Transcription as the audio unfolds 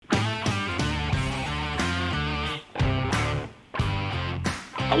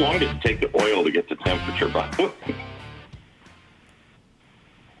How long does it take the oil to get to temperature, by the way?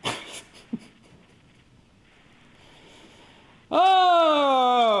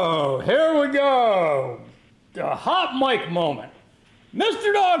 Oh, here we go. The hot mic moment.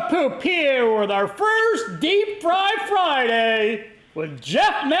 Mr. Dog Poop here with our first Deep Fry Friday with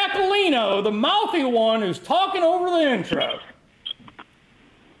Jeff Macalino, the mouthy one who's talking over the intro.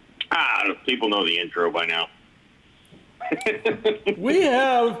 People know the intro by now. We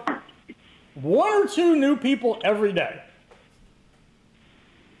have one or two new people every day.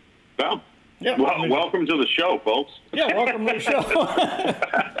 Well, yeah, welcome to the show, folks. Yeah, welcome to the show.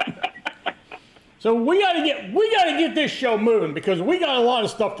 So we gotta get this show moving because we got a lot of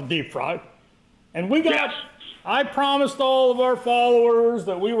stuff to deep fry, and we got. Yes. I promised all of our followers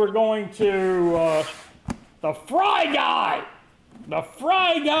that we were going to the Fry Guy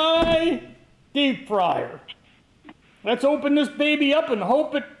deep fryer. Let's open this baby up and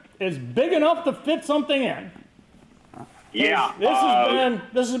hope it is big enough to fit something in. Yeah.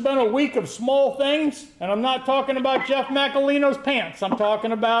 This has been a week of small things, and I'm not talking about Jeff Macalino's pants. I'm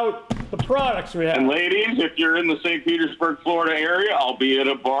talking about the products we have. And ladies, if you're in the St. Petersburg, Florida area, I'll be at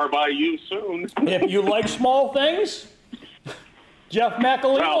a bar by you soon. If you like small things, Jeff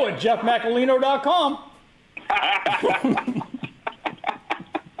Macalino at jeffmacalino.com.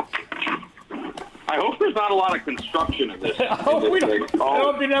 I hope there's not a lot of construction in this. I hope you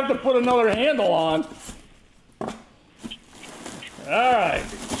don't have to put another handle on. All right.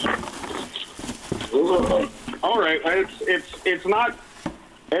 All right. It's not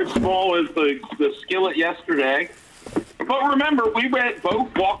as small as the skillet yesterday, but remember, we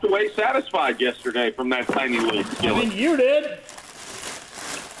both walked away satisfied yesterday from that tiny little skillet. I mean, you did.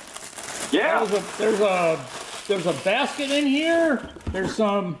 Yeah. There's a basket in here. There's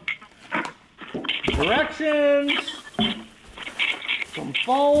some directions, some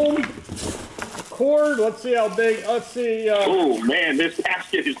foam, cord. Let's see how big. Let's see. Oh man, this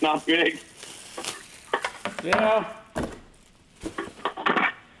basket is not big. Yeah.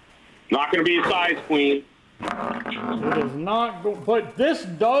 Not going to be a size queen. It is not. But this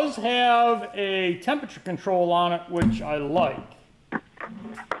does have a temperature control on it, which I like.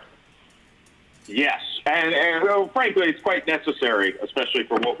 Yes, and frankly, it's quite necessary, especially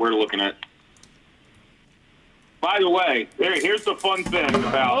for what we're looking at. By the way, here's the fun thing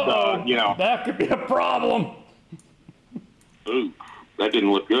about, that could be a problem. Ooh, that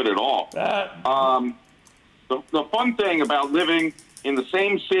didn't look good at all. The fun thing about living in the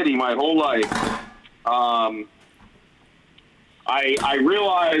same city my whole life, I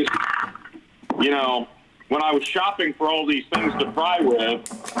realized, when I was shopping for all these things to fry with,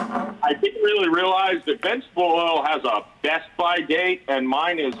 I didn't really realize that vegetable oil has a Best By date, and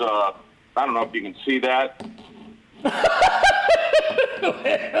mine is I don't know if you can see that. So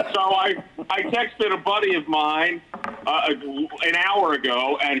I texted a buddy of mine an hour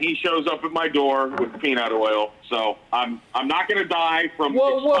ago, and he shows up at my door with peanut oil. So I'm not going to die from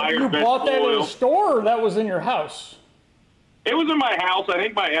expired you bought that oil. in a store, or that was in your house? It was in my house. I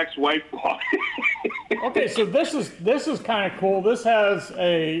think my ex-wife bought it. Okay, so this is kind of cool. This is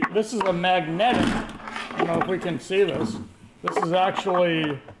a magnetic. I don't know if we can see this. This is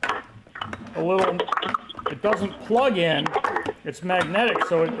actually a little. It doesn't plug in. It's magnetic,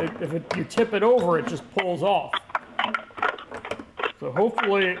 so you tip it over, it just pulls off. So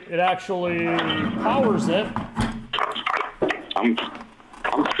hopefully it actually powers it. I'm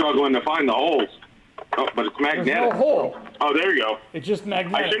struggling to find the holes. Oh, but it's magnetic. There's no hole. Oh, there you go. It's just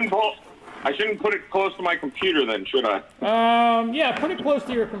magnetic. I shouldn't put it close to my computer then, should I? Yeah, put it close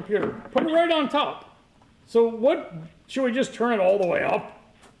to your computer. Put it right on top. So what, should we just turn it all the way up?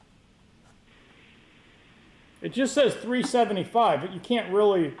 It just says 375, but you can't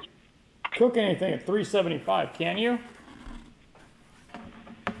really cook anything at 375, can you?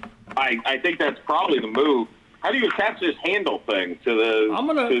 I think that's probably the move. How do you attach this handle thing to the...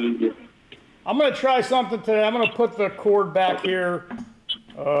 I'm gonna try something today. I'm gonna put the cord back here.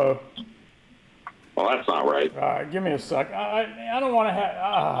 Well, that's not right. All right, give me a sec. I don't want to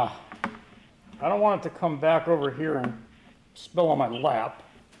have. I don't want it to come back over here and spill on my lap.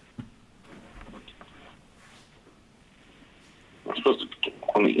 I'm supposed to get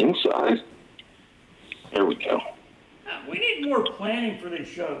on the inside. There we go. We need more planning for these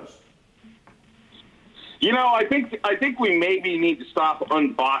shows. I think we maybe need to stop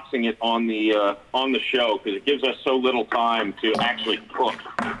unboxing it on the show because it gives us so little time to actually cook.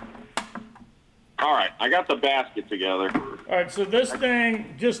 All right, I got the basket together. All right, so this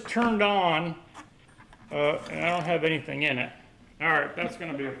thing just turned on, and I don't have anything in it. All right, that's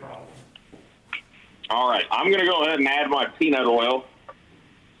going to be a problem. All right, I'm going to go ahead and add my peanut oil.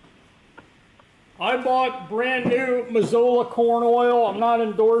 I bought brand new Mazola corn oil. I'm not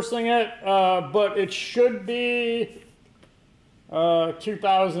endorsing it, but it should be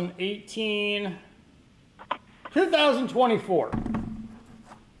 2018, 2024.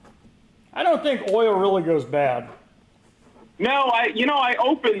 I don't think oil really goes bad. No, I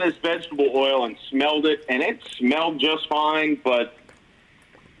opened this vegetable oil and smelled it, and it smelled just fine. But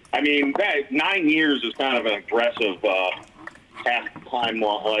I mean, that 9 years is kind of an aggressive time.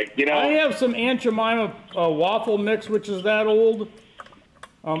 Like, you know, I have some Aunt Jemima waffle mix, which is that old.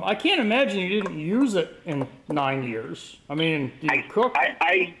 I can't imagine you didn't use it in 9 years. I mean, do you cook?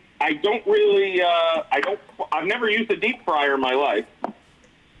 I don't really. I've never used a deep fryer in my life.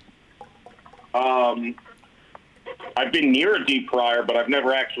 I've been near a deep fryer, but I've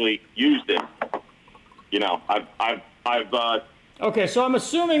never actually used it. You know, I've. Okay, so I'm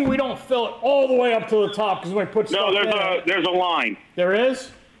assuming we don't fill it all the way up to the top because we put stuff in. No, there's a line. There is?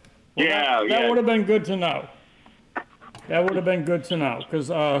 Well, yeah, that would have been good to know. That would have been good to know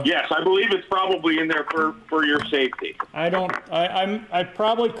because. Yes, I believe it's probably in there for your safety. I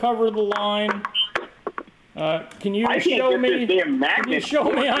probably covered the line. Can you show me? Can you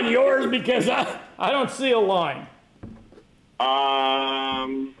show me on yours because I don't see a line.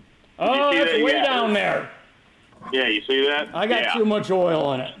 Oh, it's way down there. Yeah, you see that? I got too much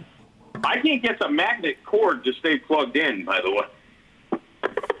oil in it. I can't get the magnet cord to stay plugged in, by the way.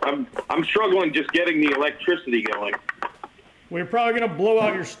 I'm struggling just getting the electricity going. We're probably going to blow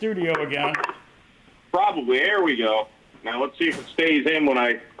out your studio again. Probably. There we go. Now let's see if it stays in when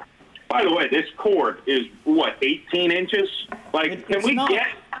I... By the way, this cord is, what, 18 inches? Like, can we get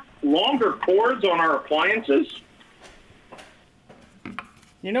longer cords on our appliances?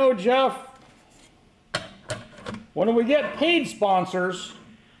 You know, Jeff, when we get paid sponsors,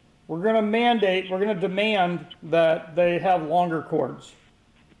 we're going to demand that they have longer cords.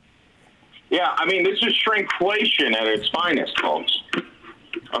 Yeah, I mean, this is shrinkflation at its finest, folks.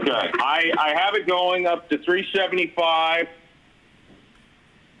 Okay, I have it going up to 375,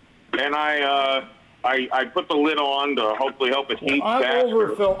 and I put the lid on to hopefully help it heat faster.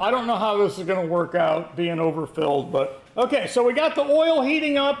 Overfilled. I don't know how this is going to work out, being overfilled, but okay. So we got the oil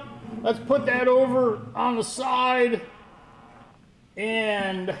heating up. Let's put that over on the side,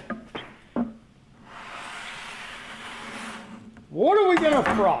 and what are we going to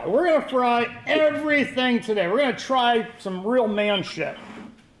fry? We're going to fry everything today. We're going to try some real man shit.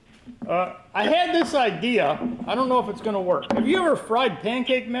 I had this idea. I don't know if it's going to work. Have you ever fried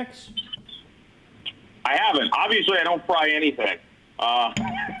pancake mix? I haven't. Obviously, I don't fry anything.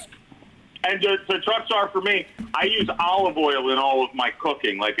 And the trucks are for me. I use olive oil in all of my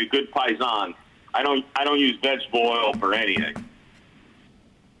cooking, like a good paisan. I don't use vegetable oil for anything.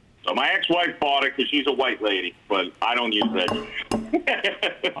 So my ex-wife bought it because she's a white lady, but I don't use vegetable.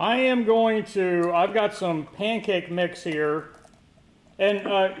 I've got some pancake mix here. And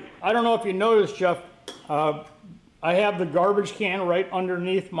I don't know if you noticed, Jeff, I have the garbage can right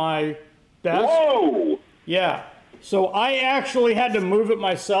underneath my desk. Whoa! Yeah. So I actually had to move it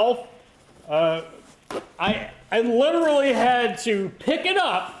myself. I literally had to pick it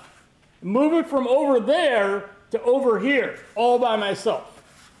up, move it from over there to over here, all by myself.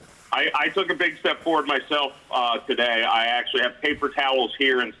 I took a big step forward myself today. I actually have paper towels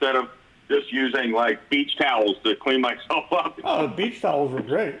here instead of just using like beach towels to clean myself up. Oh, the beach towels were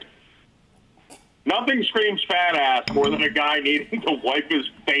great. Nothing screams fat ass more than a guy needing to wipe his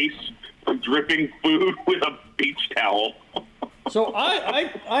face from dripping food with a beach towel. So I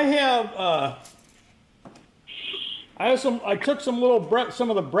took some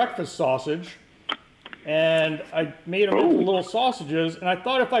of the breakfast sausage, and I made them into little sausages, and I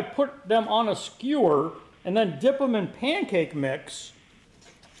thought if I put them on a skewer and then dip them in pancake mix,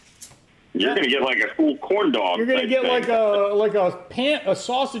 you're going to get like a cool corn dog. You're going to get like a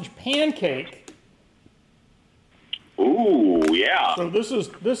sausage pancake. Ooh, yeah. So this is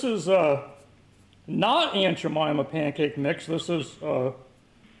not Aunt Jemima pancake mix. This is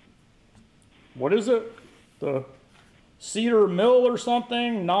what is it? The Cedar Mill or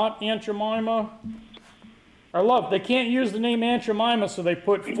something? Not Aunt Jemima. They can't use the name Aunt Jemima, so they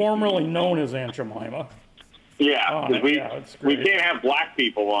put formerly known as Aunt Jemima. Yeah, because we can't have black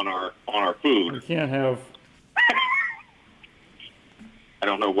people on our food. We can't have. I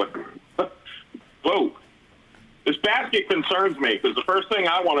don't know what. Whoa, this basket concerns me because the first thing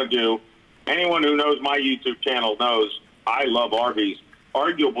I want to do. Anyone who knows my YouTube channel knows I love Arby's,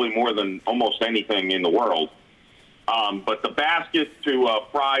 arguably more than almost anything in the world. But the basket to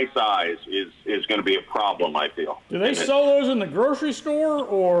fry size is going to be a problem, I feel. Do they sell those in the grocery store,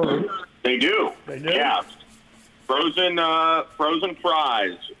 or? They do. They do? Yeah. frozen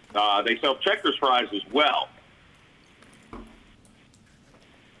fries. They sell Checkers fries as well.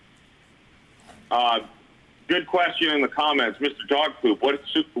 Good question in the comments, Mr. Dog Poop.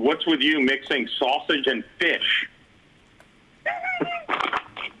 What's with you mixing sausage and fish?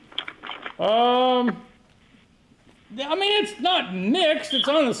 I mean, it's not mixed. It's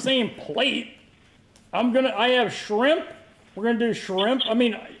on the same plate. I have shrimp. We're gonna do shrimp. I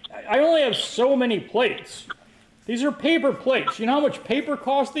mean, I only have so many plates. These are paper plates. You know how much paper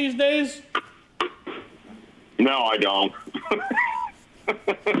costs these days? No, I don't.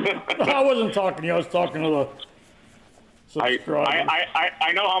 I wasn't talking to you. I was talking to the subscribers.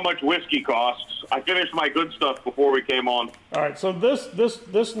 I know how much whiskey costs. I finished my good stuff before we came on. All right, so this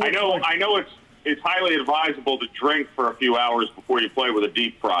looks I know it's highly advisable to drink for a few hours before you play with a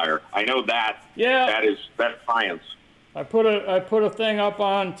deep fryer. I know that. Yeah. That's science. I put a thing up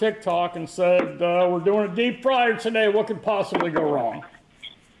on TikTok and said we're doing a deep fryer today. What could possibly go wrong?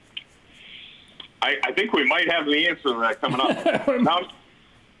 I think we might have the answer to that coming up. Now,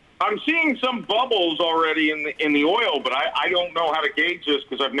 I'm seeing some bubbles already in the oil, but I don't know how to gauge this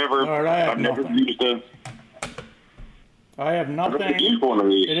because I've never used a. I have nothing. I've never used one of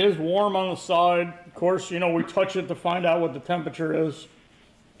these. It is warm on the side. Of course, you know, we touch it to find out what the temperature is.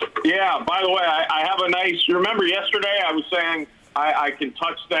 Yeah, by the way, I have a nice. You remember yesterday I was saying I can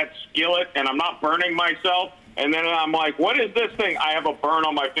touch that skillet and I'm not burning myself. And then I'm like, what is this thing? I have a burn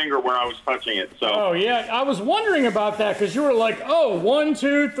on my finger where I was touching it. So. Oh, yeah. I was wondering about that because you were like, oh, 1,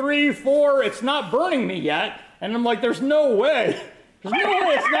 2, 3, 4. It's not burning me yet. And I'm like, there's no way. There's no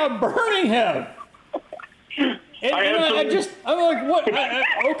way it's not burning him. And I'm like, what?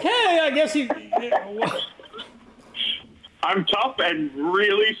 Okay, I guess he. I'm tough and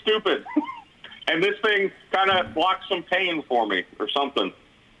really stupid. And this thing kind of blocks some pain for me or something.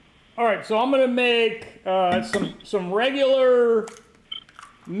 All right, so I'm going to make some regular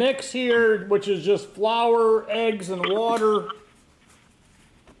mix here, which is just flour, eggs, and water.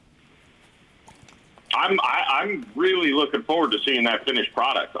 I'm really looking forward to seeing that finished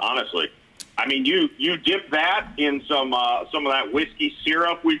product, honestly. I mean, you dip that in some of that whiskey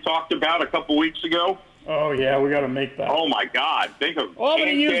syrup we talked about a couple weeks ago. Oh yeah, we got to make that. Oh my God! Think of. Oh, I'm going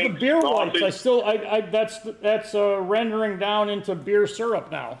to use the beer whites. That's rendering down into beer syrup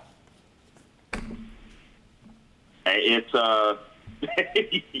now. It's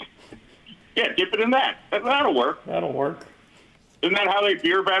yeah, dip it in that. That'll work. That'll work. Isn't that how they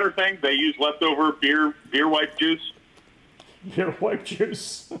beer batter things? They use leftover beer white juice. Beer white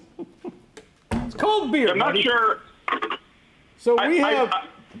juice. It's called beer. I'm not sure. So I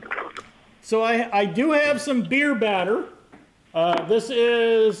do have some beer batter. This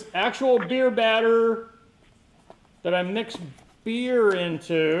is actual beer batter that I mix beer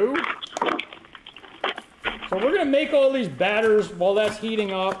into. So we're going to make all these batters while that's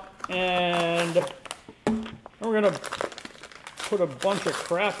heating up, and we're going to put a bunch of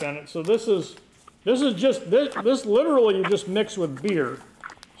crap in it. So this literally you just mix with beer.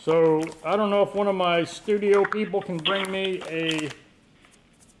 So I don't know if one of my studio people can bring me a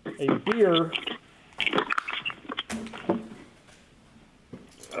beer.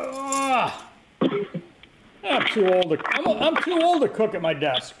 I'm too old to cook at my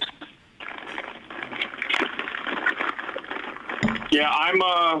desk. Yeah, I'm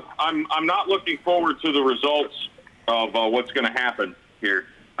not looking forward to the results of what's going to happen here.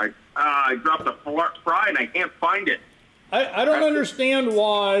 I dropped a fry and I can't find it. I don't understand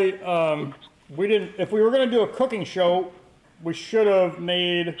why we didn't. If we were going to do a cooking show, we should have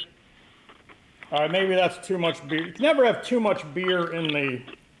made. Maybe that's too much beer. You can never have too much beer in the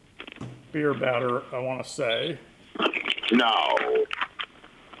beer batter, I want to say. No.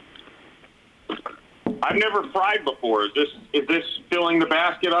 I've never fried before. Is this filling the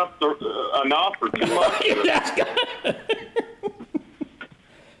basket up enough or too much?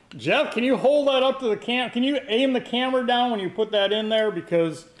 Jeff, can you hold that up to the cam? Can you aim the camera down when you put that in there?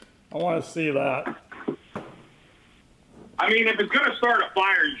 Because I want to see that. I mean, if it's going to start a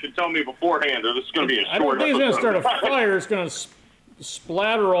fire, you should tell me beforehand, or this is going to be a short I don't think it's going to start a fire. It's going to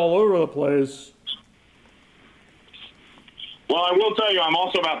splatter all over the place. Well, I will tell you, I'm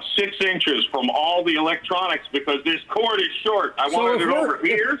also about 6 inches from all the electronics because this cord is short. I wanted it over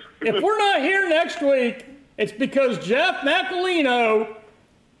here. If we're not here next week, it's because Jeff Macolino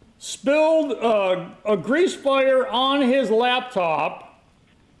spilled a grease fire on his laptop,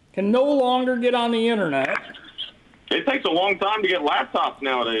 can no longer get on the internet. It takes a long time to get laptops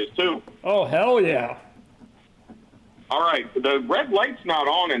nowadays, too. Oh, hell yeah. All right, the red light's not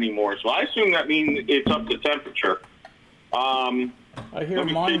on anymore, so I assume that means it's up to temperature. I hear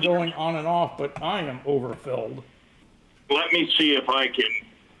mine going on and off, but I am overfilled. let me see if I can.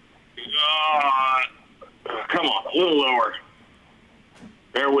 Come on, a little lower.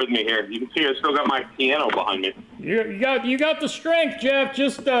 Bear with me here. You can see I still got my piano behind me. You got the strength, Jeff.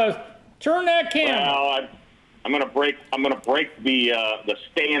 Just turn that camera. Well, I'm gonna break the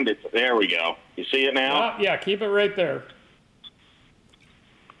stand. There we go. You see it now? Yeah, keep it right there.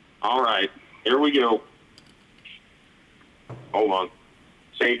 All right, here we go. Hold on.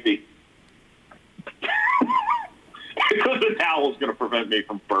 Safety. Because the towel's going to prevent me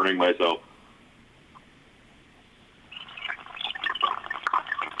from burning myself.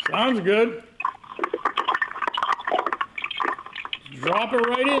 Sounds good. Drop it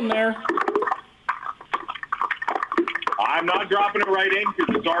right in there. I'm not dropping it right in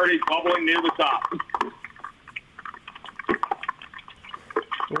because it's already bubbling near the top.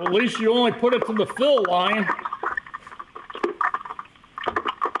 Well, at least you only put it to the fill line.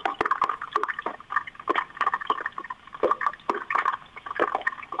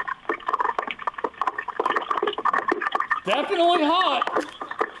 Definitely hot.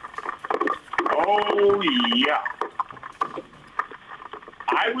 Oh, yeah.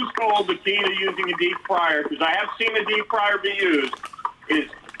 I was told the key to using a deep fryer, because I have seen a deep fryer be used, is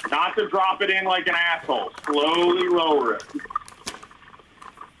not to drop it in like an asshole. Slowly lower it.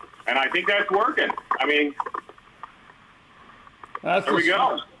 And I think that's working. I mean, there we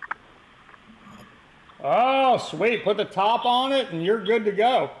go. Oh, sweet. Put the top on it, and you're good to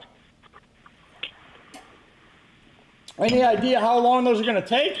go. Any idea how long those are going to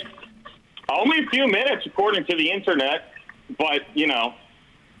take? Only a few minutes, according to the internet. But, you know,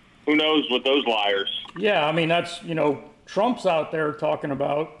 who knows with those liars. Yeah, I mean, that's, you know, Trump's out there talking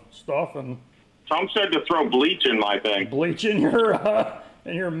about stuff. And Trump said to throw bleach in my thing. Bleach in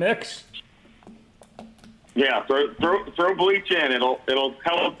your mix? Yeah, throw bleach in. It'll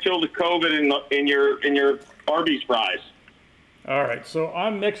help kill the COVID in your Arby's fries. All right, so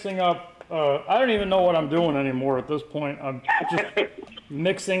I'm mixing up. I don't even know what I'm doing anymore at this point. I'm just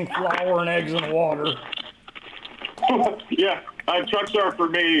mixing flour and eggs and water. Yeah, trucks are for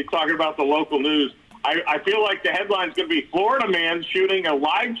me talking about the local news. I feel like the headline's going to be Florida man shooting a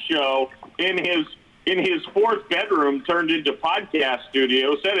live show in his fourth bedroom turned into podcast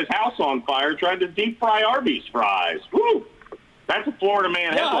studio, set his house on fire trying to deep fry Arby's fries. Woo! That's a Florida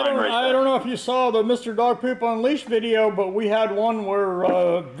man headline right there. I don't know if you saw the Mr. Dog Poop Unleashed video, but we had one where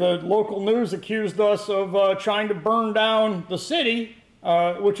the local news accused us of trying to burn down the city,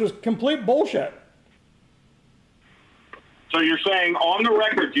 which was complete bullshit. So you're saying on the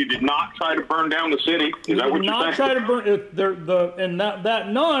record you did not try to burn down the city? Is that what you're saying? Not try to burn it. And that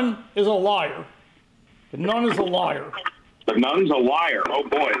nun is a liar. The nun is a liar. The nun's a liar. Oh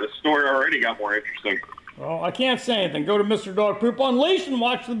boy, this story already got more interesting. Well, I can't say anything. Go to Mr. Dog Poop Unleashed and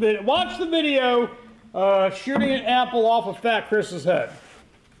watch the video. Watch the video shooting an apple off of Fat Chris's head.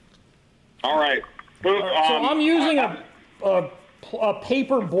 All right. So I'm using a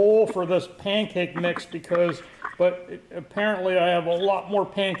paper bowl for this pancake mix but apparently I have a lot more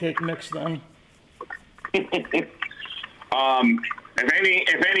pancake mix than. If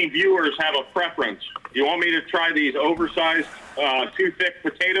any viewers have a preference, do you want me to try these oversized, too thick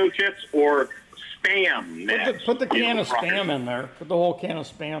potato chips or Spam next? Put the can of Spam in there. Put the whole can of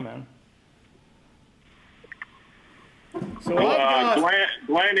Spam in. So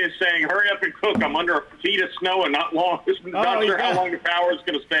Glenn is saying, hurry up and cook. I'm under a feet of snow and not sure how long the power is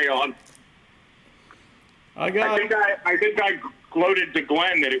going to stay on. I think I gloated to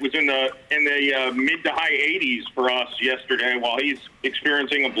Glenn that it was in the mid to high 80s for us yesterday while he's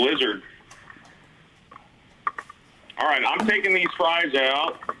experiencing a blizzard. All right, I'm taking these fries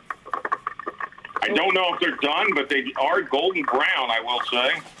out. I don't know if they're done, but they are golden brown, I will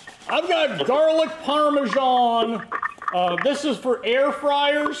say. I've got garlic parmesan. This is for air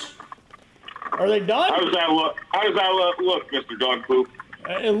fryers. Are they done? How does that look, Mr. Dog Poop?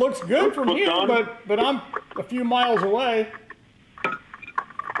 It looks good from here, but I'm a few miles away.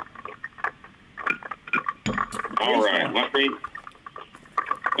 All right, let me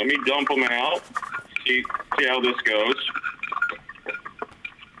dump them out. See how this goes.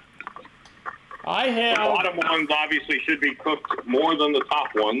 The bottom ones obviously should be cooked more than the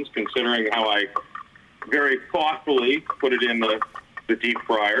top ones, considering how I very thoughtfully put it in the deep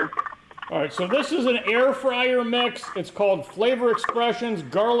fryer. All right, so this is an air fryer mix. It's called Flavor Expressions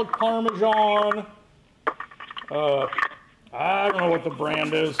Garlic Parmesan. I don't know what the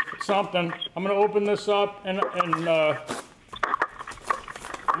brand is. It's something. I'm going to open this up and I'm going to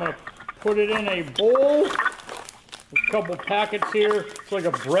put it in a bowl. There's a couple packets here. It's like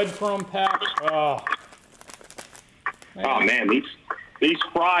a breadcrumb pack. Oh man, these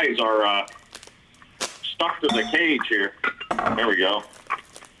fries are stuck to the cage here. There we go.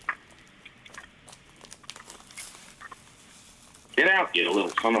 Get out, you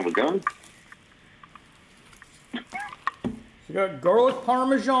little son of a gun. You got garlic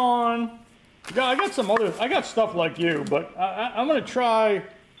parmesan. I got some other. I got stuff like you, but I'm gonna try.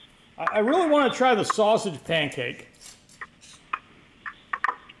 I really want to try the sausage pancake.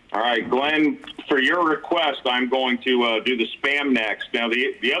 All right, Glenn, for your request, I'm going to do the Spam next. Now,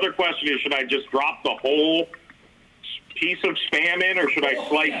 the other question is, should I just drop the whole piece of Spam in, or should I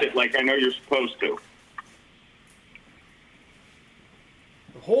slice it like I know you're supposed to?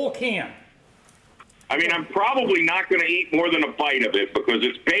 The whole can. I mean, I'm probably not going to eat more than a bite of it because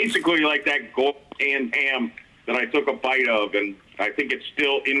it's basically like that gold canned ham that I took a bite of, and I think it's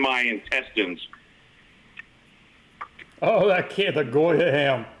still in my intestines. Oh, the Goya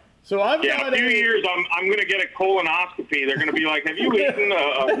ham. So I've got in a few years, I'm going to get a colonoscopy. They're going to be like, "Have you eaten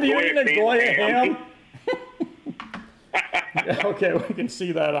a Goya ham?" Okay, we can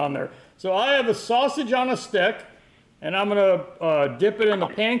see that on there. So I have a sausage on a stick, and I'm going to dip it in the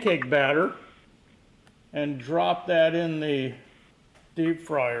pancake batter and drop that in the deep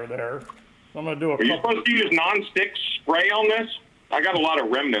fryer there. So I'm going to do a Are you supposed to use non-stick spray on this? I got a lot of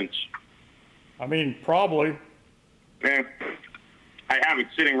remnants. I mean, probably. Yeah. I have it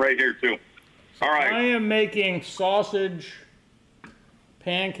sitting right here, too. All right. I am making sausage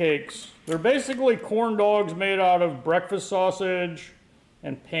pancakes. They're basically corn dogs made out of breakfast sausage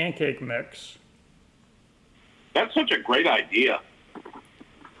and pancake mix. That's such a great idea.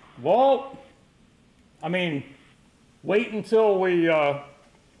 Well, I mean, wait until we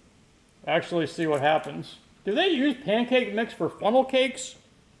actually see what happens. Do they use pancake mix for funnel cakes?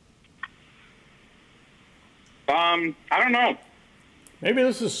 I don't know. Maybe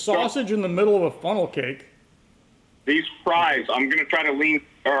this is sausage in the middle of a funnel cake. These fries, I'm going to try to lean,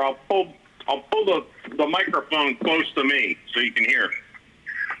 or I'll pull the microphone close to me so you can hear.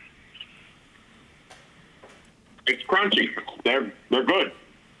 It's crunchy. They're good.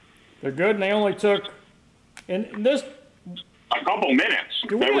 They're good, and they only took in this a couple minutes.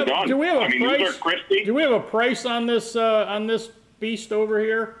 They were done. Do we have a price? These are crispy. Do we have a price on this beast over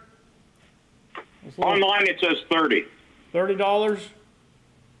here? Online it says $30. $30?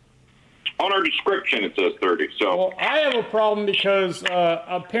 On our description it says 30. So. Well, I have a problem because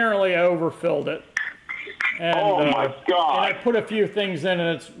apparently I overfilled it. And, oh my God! And I put a few things in,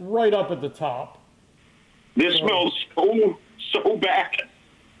 and it's right up at the top. This smells so bad.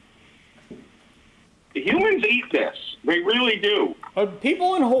 Humans eat this. They really do.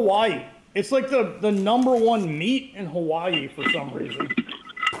 People in Hawaii. It's like the #1 meat in Hawaii for some reason.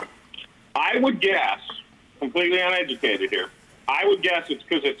 I would guess, completely uneducated here, I would guess it's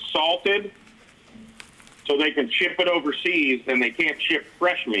because it's salted, so they can ship it overseas, and they can't ship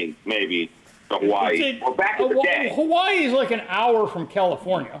fresh meat, maybe, to Hawaii. Or back in the day. Hawaii is like an hour from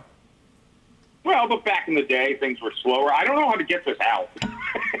California. Well, but back in the day, things were slower. I don't know how to get this out.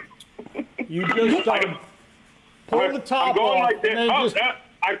 You just pull the top I'm going off, like this. and then Oh,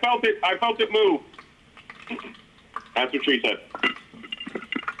 I felt it. I felt it move. That's what she said.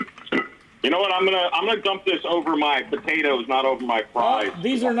 You know what? I'm gonna dump this over my potatoes, not over my fries.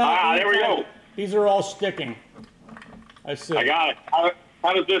 These are not. Ah, there we go. These are all sticking. I see. I got it.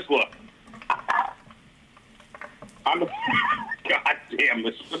 How does this look? God damn,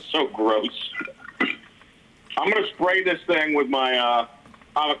 this is so gross. I'm gonna spray this thing with my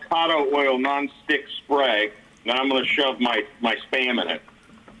avocado oil non-stick spray. Then I'm gonna shove my Spam in it.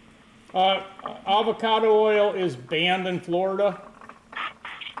 Avocado oil is banned in Florida.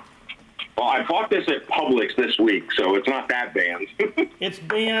 Well, I bought this at Publix this week, so it's not that banned. It's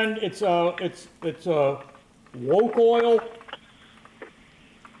banned. It's a woke oil.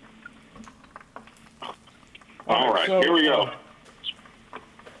 All right, so, here we go.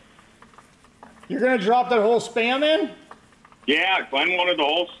 You're gonna drop that whole Spam in? Yeah, Glenn wanted the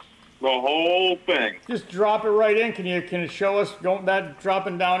whole thing. Just drop it right in. Can you show us that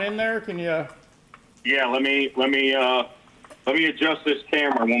dropping down in there? Can you? Yeah, let me adjust this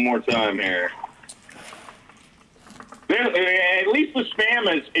camera one more time here. At least the Spam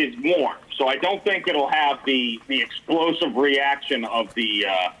is warm, so I don't think it'll have the explosive reaction of the.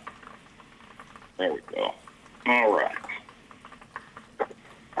 There we go. All right.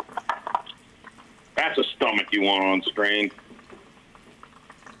 That's a stomach you want on strain.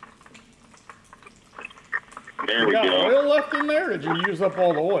 There we go. You got oil left in there, or did you use up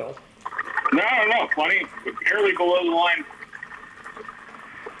all the oil? No, plenty. Barely below the line.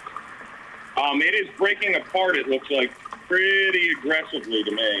 It is breaking apart, it looks like, pretty aggressively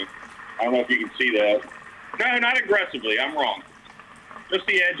to me. I don't know if you can see that. No, not aggressively. I'm wrong. Just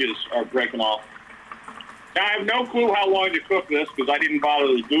the edges are breaking off. I have no clue how long to cook this because I didn't bother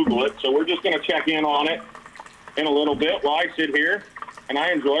to Google it. So we're just going to check in on it in a little bit while I sit here and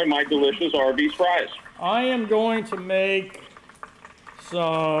I enjoy my delicious Arby's fries. I am going to make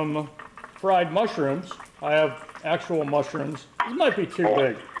some fried mushrooms. I have actual mushrooms. This might be too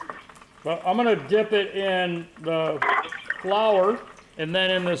big, but I'm going to dip it in the flour and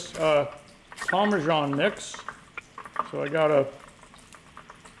then in this Parmesan mix. So I gotta,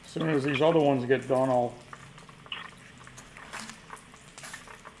 as soon as these other ones get done,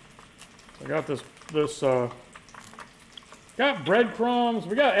 I got this, got breadcrumbs,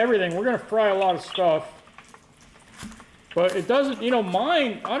 we got everything. We're gonna fry a lot of stuff. But it doesn't, you know,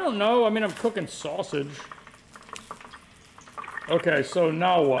 mine, I don't know, I mean, I'm cooking sausage. Okay, so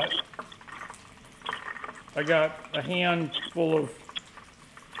now what? I got a handful of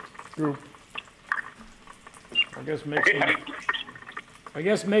goop. I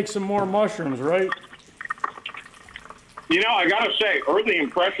guess make some more mushrooms, right? You know, I gotta say, early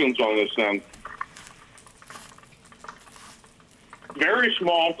impressions on this thing. Very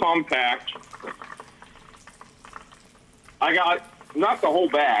small, compact. I got not the whole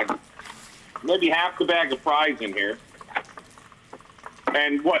bag, maybe half the bag of fries in here.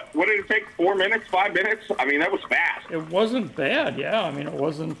 And what did it take? 4 minutes, 5 minutes? I mean, that was fast. It wasn't bad, yeah. I mean, it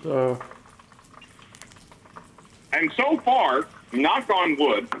wasn't. And so far, knock on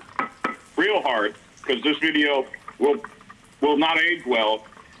wood, real hard, because this video will not age well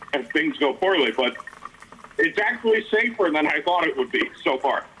if things go poorly, but it's actually safer than I thought it would be so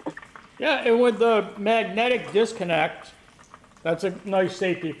far. Yeah, and with the magnetic disconnect, that's a nice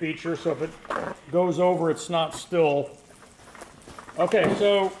safety feature, so if it goes over, it's not still. Okay,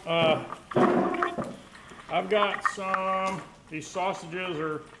 so I've got some, these sausages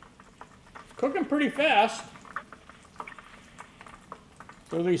are cooking pretty fast.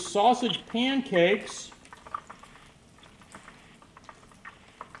 So these sausage pancakes,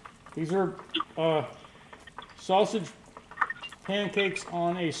 these are sausage pancakes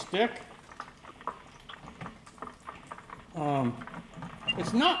on a stick.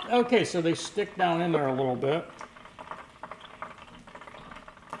 It's not, okay, so they stick down in there a little bit.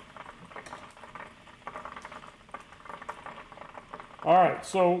 All right,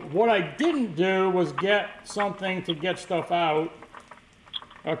 so what I didn't do was get something to get stuff out.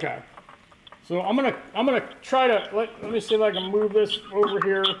 Okay, so I'm gonna try to let me see if I can move this over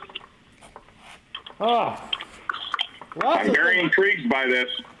here. I'm very intrigued by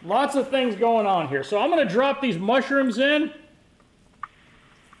this. Lots of things going on here. So I'm gonna drop these mushrooms in.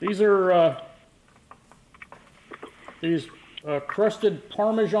 These are crusted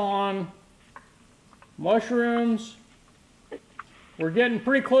Parmesan mushrooms. We're getting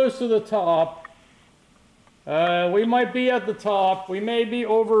pretty close to the top. We might be at the top. We may be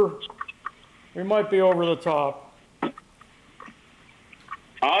over. We might be over the top.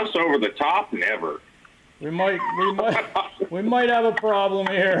 Us over the top? Never. We might have a problem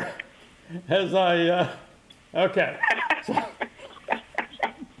here. As I, okay.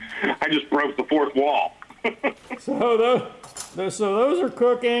 I just broke the fourth wall. So those are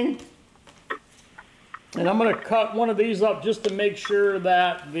cooking. And I'm going to cut one of these up just to make sure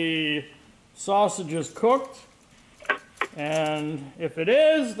that the sausage is cooked. And if it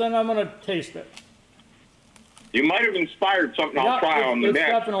is, then I'm going to taste it. You might have inspired something I'll try on the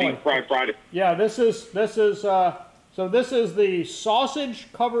next Deep Fry Friday. Yeah, this is the sausage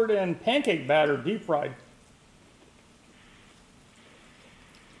covered in pancake batter, deep fried.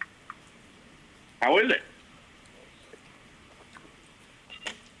 How is it?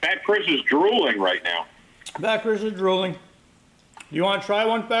 Fat Chris is drooling right now. Fat Chris is drooling. You want to try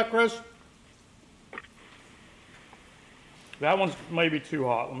one, Fat Chris? That one's maybe too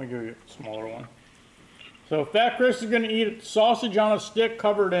hot. Let me give you a smaller one. So Fat Chris is going to eat sausage on a stick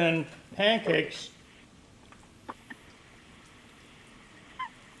covered in pancakes.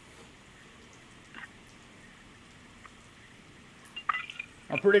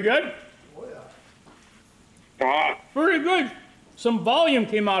 Pretty good? Oh yeah. Pretty good. Some volume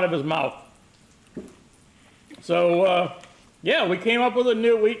came out of his mouth. So, yeah, we came up with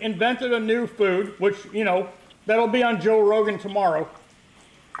we invented a new food, which, you know, that'll be on Joe Rogan tomorrow.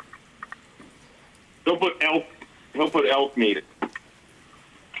 He'll put elk meat.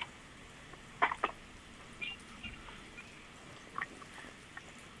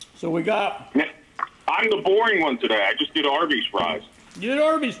 So we got... I'm the boring one today. I just did Arby's fries. You did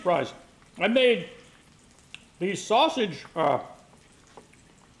Arby's fries. I made these sausage...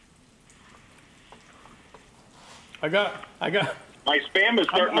 I got. My spam is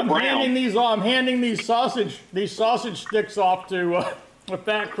starting to brown. I'm handing these sausage sticks off to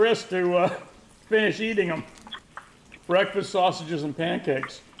Fat Chris to finish eating them. Breakfast sausages and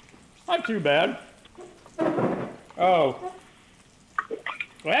pancakes. Not too bad. Oh.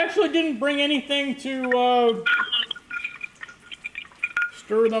 I actually didn't bring anything to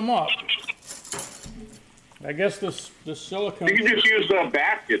stir them up. I guess the silicone... You can just use the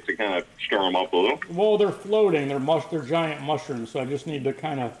basket to kind of stir them up a little. Well, they're floating. They're giant mushrooms, so I just need to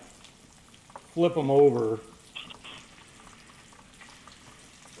kind of flip them over.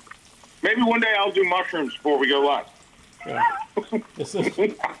 Maybe one day I'll do mushrooms before we go live. Yeah.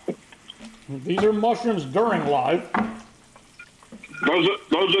 These are mushrooms during live. Those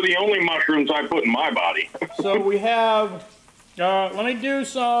are the only mushrooms I put in my body. So we have, let me do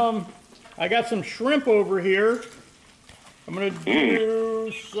some, I got some shrimp over here. I'm going to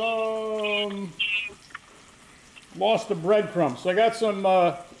do some, lost the breadcrumbs. So I got some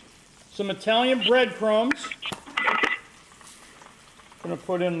Italian breadcrumbs. I'm going to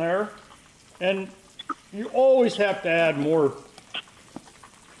put in there. And you always have to add more.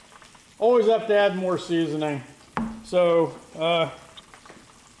 Always have to add more seasoning. So,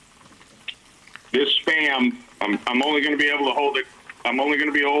 this Spam, I'm only going to be able to hold it. I'm only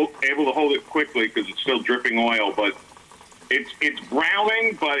going to be able to hold it quickly because it's still dripping oil. But it's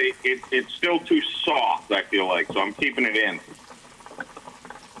browning, but it's still too soft. I feel like, so I'm keeping it in.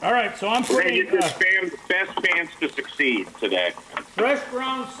 All right, so I'm We're putting going to get this best chance to succeed today. fresh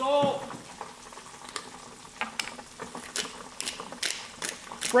ground salt,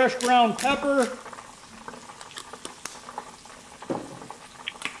 fresh ground pepper,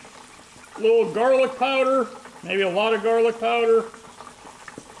 a little garlic powder, maybe a lot of garlic powder,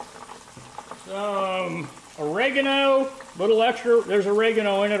 some oregano, little extra, there's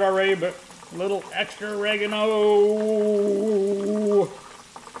oregano in it already, but a little extra oregano,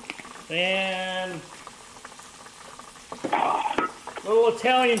 and a little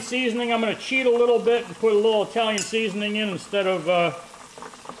Italian seasoning. I'm going to cheat a little bit and put a little Italian seasoning in instead of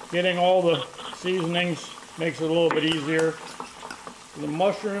getting all the seasonings. Makes it a little bit easier. The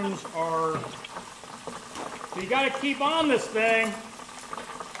mushrooms are, you got to keep on this thing.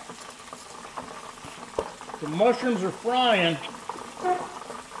 The mushrooms are frying,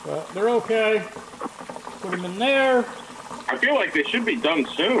 but they're okay. Put them in there. I feel like they should be done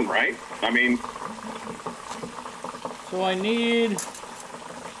soon, right? I mean, so I need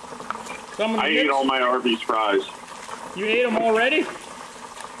some of the I ate all my Arby's fries. You ate them already?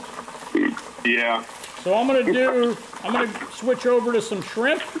 Yeah. So I'm gonna switch over to some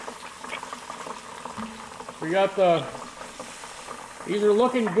shrimp. We got these are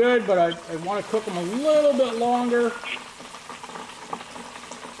looking good, but I want to cook them a little bit longer.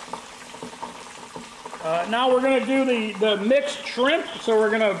 Now we're gonna do the mixed shrimp. So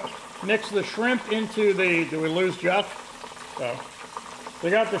we're gonna mix the shrimp into the, did we lose Jeff? So we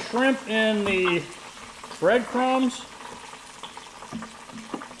got the shrimp in the breadcrumbs.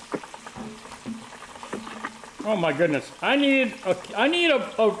 Oh my goodness! I need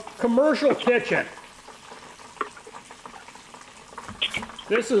a commercial kitchen.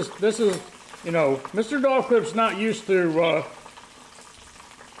 This is you know, Mr. Dogcliff's not used to.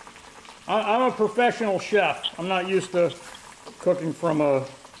 I'm a professional chef. I'm not used to cooking from a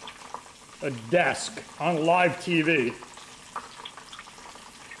desk on live TV.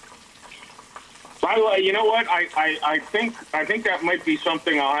 By the way, you know what? I think that might be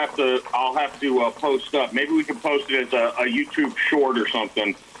something I'll have to post up. Maybe we can post it as a YouTube short or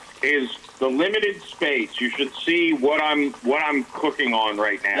something. Is the limited space? You should see what I'm cooking on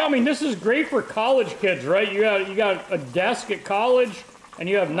right now. Yeah, I mean, this is great for college kids, right? You got a desk at college and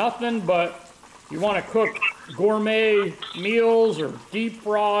you have nothing, but you want to cook gourmet meals or deep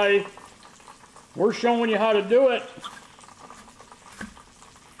fry. We're showing you how to do it.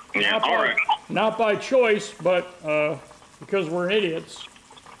 Yeah, all right. Not by choice, but because we're idiots.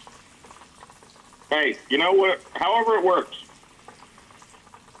 Hey, you know what? However it works.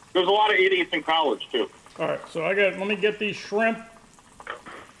 There's a lot of idiots in college too. All right, so let me get these shrimp.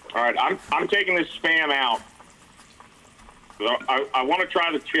 All right, I'm taking this Spam out. I want to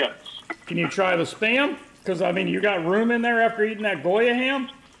try the chips. Can you try the Spam? Because I mean, you got room in there after eating that Goya ham.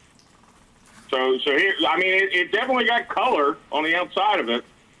 So here, I mean, it definitely got color on the outside of it.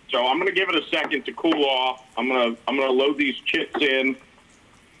 So I'm gonna give it a second to cool off. I'm gonna load these chips in.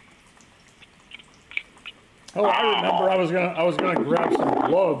 Oh, I remember. I was gonna grab some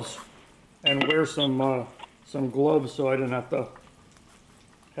gloves and wear some gloves so I didn't have to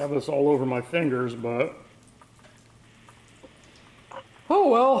have this all over my fingers. But oh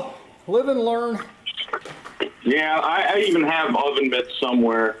well, live and learn. Yeah, I even have oven mitts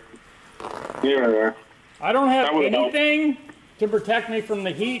somewhere. Here. I don't have anything to protect me from the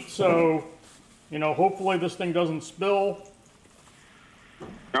heat, so You know, hopefully this thing doesn't spill.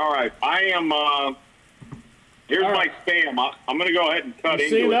 All right, I am. Here's All my right. spam. I'm going to go ahead and cut into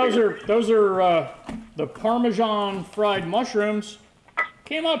See, it. those are the Parmesan fried mushrooms.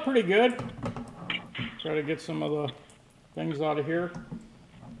 Came out pretty good. Try to get some of the things out of here.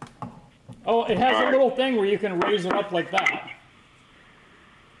 Oh, it has a little thing where you can raise it up like that.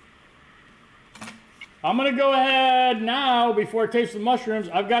 I'm going to go ahead now, before I taste the mushrooms.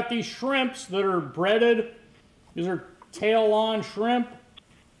 I've got these shrimps that are breaded. These are tail-on shrimp.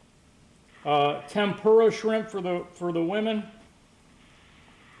 Tempura shrimp for the women.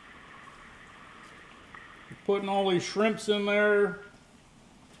 Putting all these shrimps in there.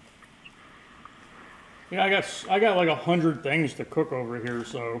 Yeah, I got like 100 things to cook over here,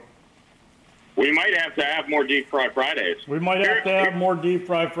 so. We might have to have more deep fried Fridays. We might have to have more deep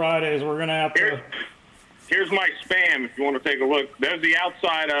fried Fridays. We're gonna have to. Here's my spam if you want to take a look. There's the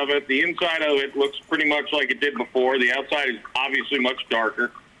outside of it. The inside of it looks pretty much like it did before. The outside is obviously much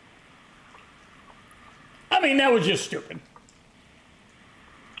darker. I mean, that was just stupid.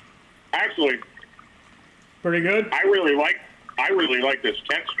 Actually, pretty good. I really like this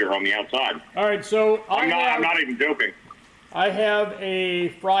texture on the outside. All right, so I'm not even joking. I have a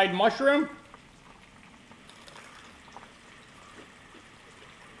fried mushroom.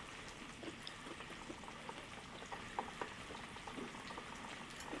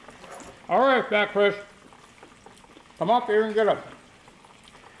 All right, Fat Chris. Come up here and get up.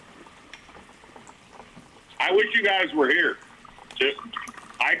 I wish you guys were here.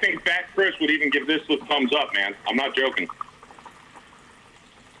 I think Fat Chris would even give this a thumbs up, man. I'm not joking.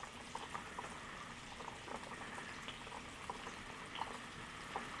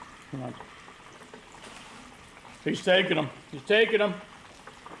 Come on. He's taking them. He's taking them.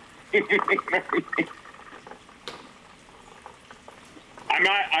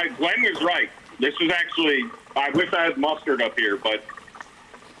 Glenn was right. This is actually, I wish I had mustard up here, but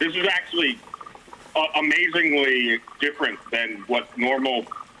this is actually amazingly different than what normal,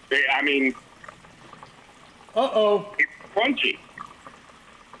 I mean. Uh-oh. It's crunchy.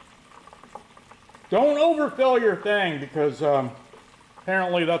 Don't overfill your thing, because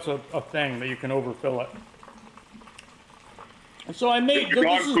apparently that's a thing that you can overfill it. And so I made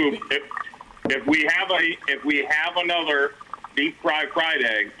dog poop. If we have another deep fried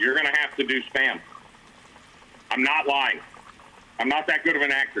egg, you're gonna have to do spam. I'm not lying. I'm not that good of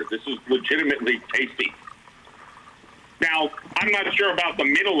an actor. This is legitimately tasty. Now, I'm not sure about the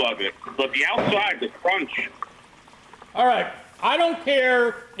middle of it, but the outside, the crunch. All right, I don't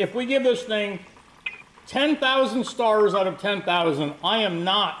care if we give this thing 10,000 stars out of 10,000. I am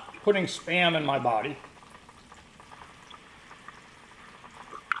not putting spam in my body.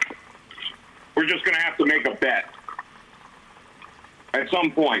 We're just going to have to make a bet at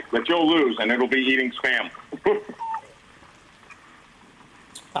some point that you'll lose, and it'll be eating spam.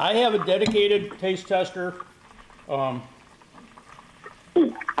 I have a dedicated taste tester. Ooh,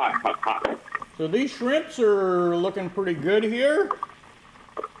 hot, hot, hot. So these shrimps are looking pretty good here.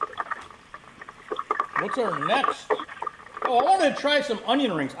 What's our next? Oh, I wanted to try some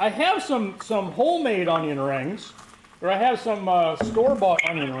onion rings. I have some homemade onion rings, or I have some store-bought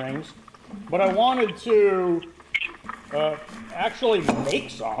onion rings, but I wanted to actually make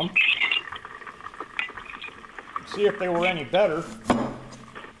some. See if they were any better.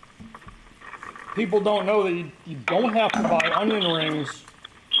 People don't know that you don't have to buy onion rings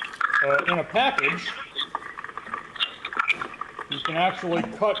in a package. You can actually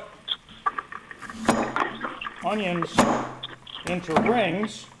cut onions into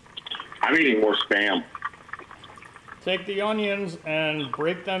rings. I'm eating more spam. Take the onions and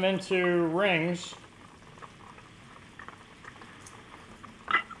break them into rings.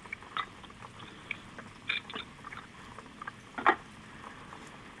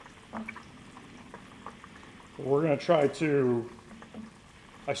 We're going to try to...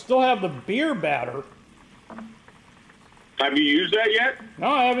 I still have the beer batter. Have you used that yet? No,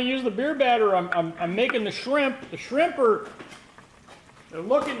 I haven't used the beer batter. I'm making the shrimp. The shrimp they're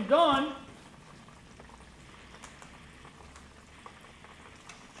looking done.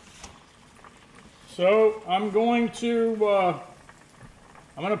 So I'm going to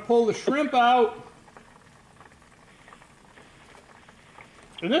pull the shrimp out.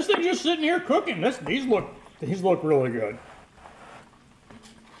 And this thing's just sitting here cooking. These look really good.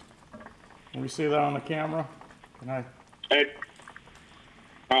 Can we see that on the camera? Can I? Hey.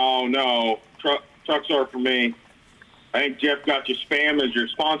 Oh no, trucks are for me. I think Jeff got you spam as your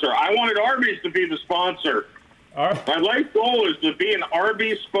sponsor. I wanted Arby's to be the sponsor. All right. My life goal is to be an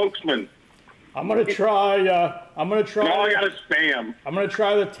Arby's spokesman. I'm gonna try. Now I got a Spam. I'm gonna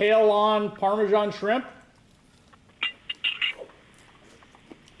try the tail on Parmesan shrimp.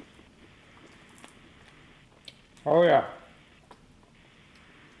 Oh yeah.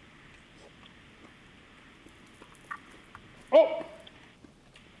 Oh.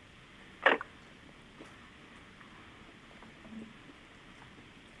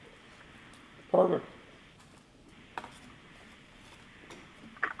 Perfect.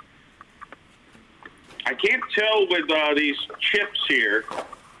 I can't tell with these chips here.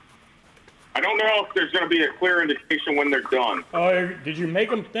 I don't know if there's going to be a clear indication when they're done. Oh, did you make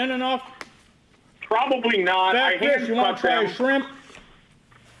them thin enough? Probably not. Fat fish, you want to try a shrimp?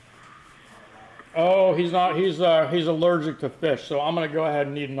 Oh, he's not. He's allergic to fish, so I'm going to go ahead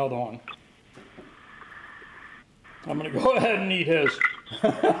and eat another one. I'm going to go ahead and eat his.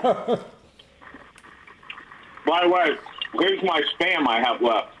 By the way, here's my Spam I have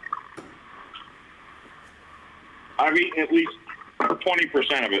left. I've eaten at least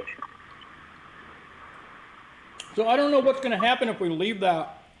 20% of it. So I don't know what's going to happen if we leave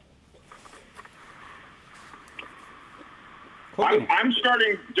that cooking. I'm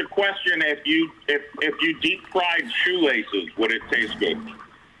starting to question if you deep fried shoelaces, would it taste good?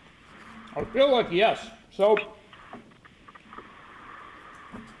 I feel like yes. So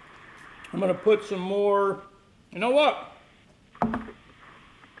I'm going to put some more. You know what? I'm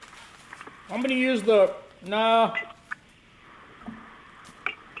going to use the. Nah.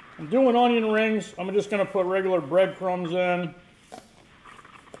 I'm doing onion rings. I'm just going to put regular breadcrumbs in.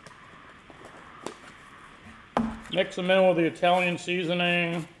 Mix them in with the Italian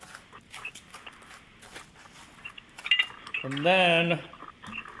seasoning. And then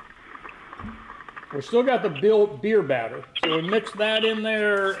we still got the beer batter. So we mix that in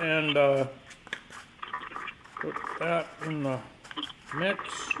there and put that in the mix.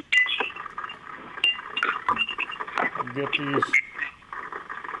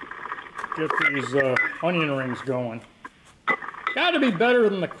 Get these onion rings going. Got to be better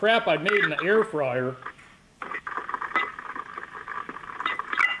than the crap I made in the air fryer.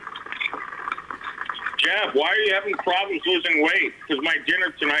 Jeff, why are you having problems losing weight? Because my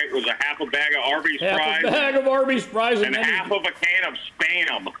dinner tonight was a half a bag of Arby's fries. Half a bag of Arby's fries and half of a can of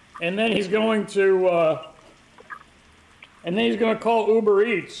Spam. And then he's going to call Uber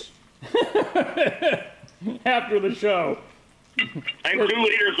Eats after the show. And 2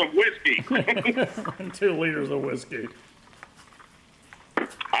 liters of whiskey. And 2 liters of whiskey.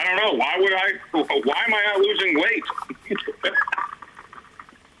 I don't know. Why am I not losing weight?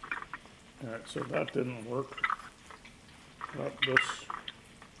 All right, so that didn't work. This.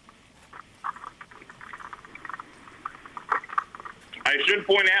 I should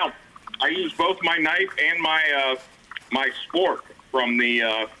point out, I used both my knife and my my spork from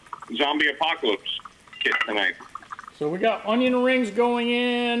the Zombie Apocalypse kit tonight. So we got onion rings going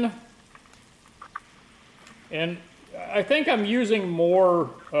in, and I think I'm using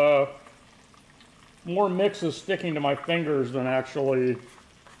more mixes sticking to my fingers than actually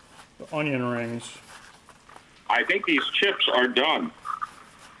the onion rings. I think these chips are done.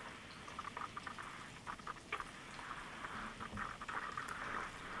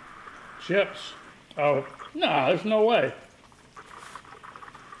 Chips? Oh, no, there's no way.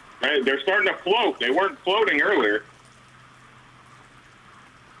 They're starting to float. They weren't floating earlier.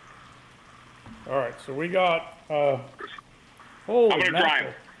 All right, so we got, holy I'm going to try mackerel.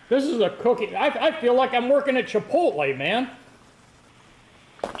 it. This is a cookie. I feel like I'm working at Chipotle, man.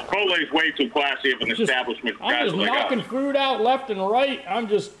 Chipotle's way too classy of an establishment. I'm just knocking food out left and right. I'm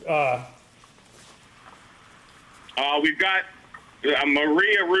just, we've got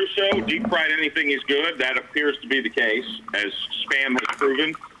Maria Russo, deep fried anything is good. That appears to be the case, as Spam has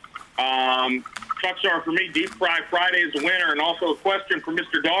proven. Truckstar for me, deep fry Friday is a winner. And also a question for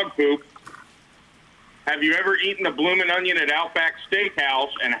Mr. Dog Poop. Have you ever eaten a bloomin' onion at Outback Steakhouse,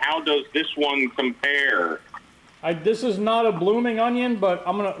 and how does this one compare? This is not a blooming onion, but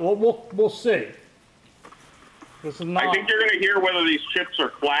I'm gonna. We'll see. This is not. I think you're gonna hear whether these chips are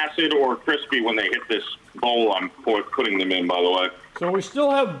flaccid or crispy when they hit this bowl I'm putting them in. By the way. So we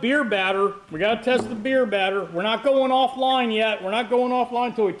still have beer batter. We gotta test the beer batter. We're not going offline yet. We're not going offline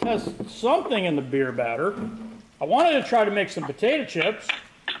until we test something in the beer batter. I wanted to try to make some potato chips.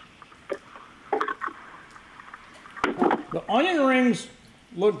 The onion rings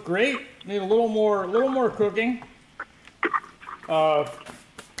look great. Need a little more cooking.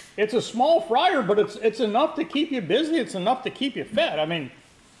 It's a small fryer, but it's enough to keep you busy. It's enough to keep you fed. I mean,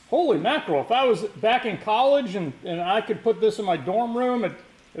 holy mackerel! If I was back in college and I could put this in my dorm room,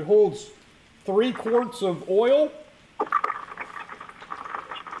 it holds 3 quarts of oil.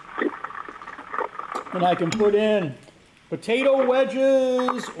 And I can put in potato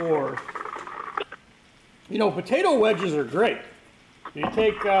wedges or, you know, potato wedges are great. You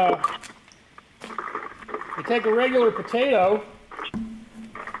take a regular potato.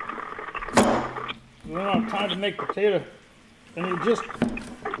 We don't have time to make potato, and you just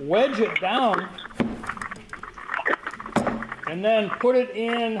wedge it down and then put it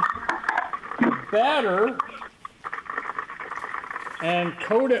in batter and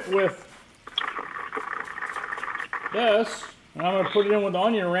coat it with this. And I'm going to put it in with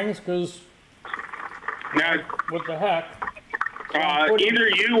onion rings because what the heck. Either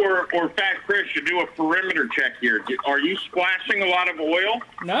you or Fat Chris should do a perimeter check here. Are you splashing a lot of oil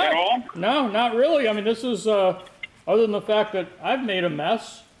at all? No, not really. I mean, this is, other than the fact that I've made a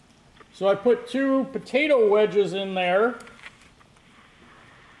mess. So I put 2 potato wedges in there.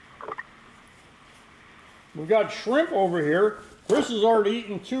 We've got shrimp over here. Chris has already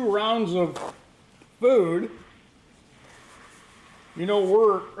eaten 2 rounds of food. You know,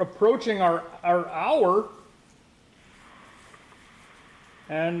 we're approaching our hour.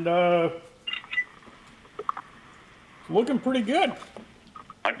 And it's looking pretty good.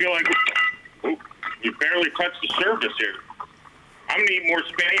 I feel like you barely touched the surface here. I'm going to eat more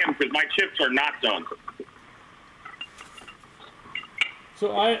Spam because my chips are not done.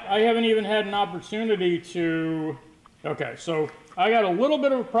 So I haven't even had an opportunity to... Okay, so I got a little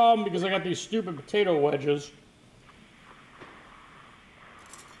bit of a problem because I got these stupid potato wedges.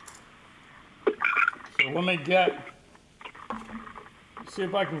 So let me see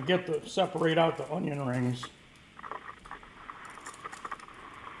if I can separate out the onion rings.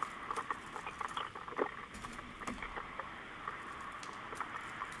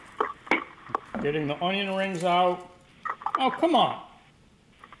 Getting the onion rings out. Oh, come on.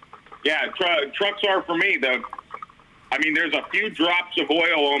 Yeah, trucks are for me, though. I mean, there's a few drops of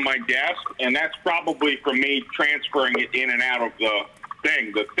oil on my desk, and that's probably from me transferring it in and out of the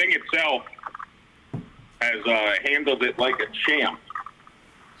thing. The thing itself has handled it like a champ.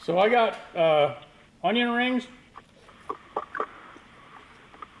 So I got onion rings.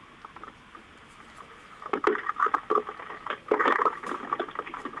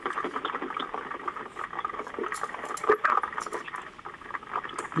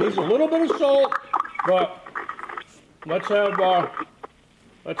 Needs a little bit of salt, but let's have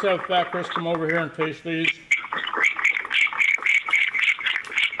Fat Chris come over here and taste these.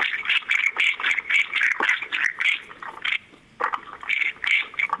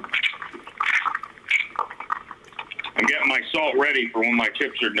 I'm getting my salt ready for when my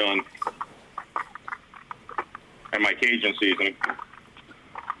chips are done. And my Cajun seasoning.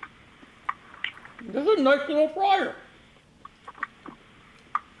 This is a nice little fryer.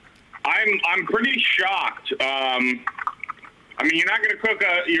 I'm pretty shocked. I mean, you're not going to cook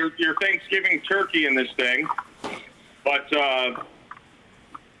your Thanksgiving turkey in this thing, but I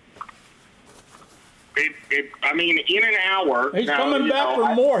mean, in an hour. He's coming back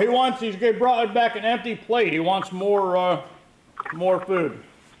for more. He's brought back an empty plate. He wants more food.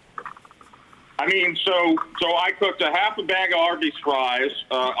 I mean, so I cooked a half a bag of Arby's fries,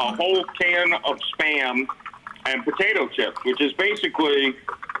 a whole can of Spam, and potato chips, which is basically.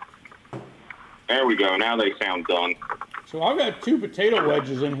 There we go. Now they sound done. So I've got 2 potato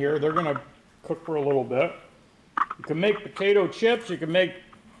wedges in here. They're going to cook for a little bit. You can make potato chips.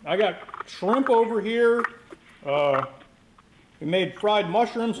 I got shrimp over here. We made fried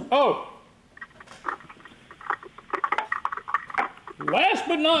mushrooms. Oh! Last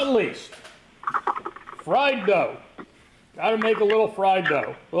but not least, fried dough. Got to make a little fried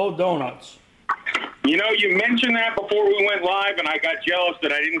dough. Little donuts. You know, you mentioned that before we went live, and I got jealous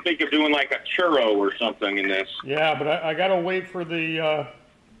that I didn't think of doing like a churro or something in this. Yeah, but I gotta wait for the.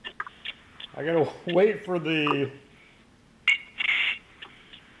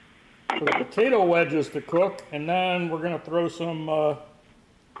 For the potato wedges to cook, and then we're gonna throw some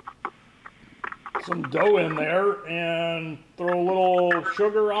dough in there and throw a little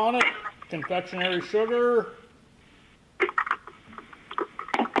sugar on it, confectionery sugar.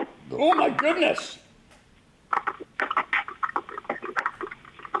 Oh my goodness!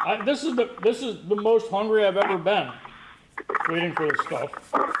 This is the most hungry I've ever been waiting for this stuff.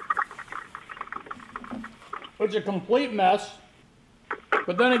 It's a complete mess.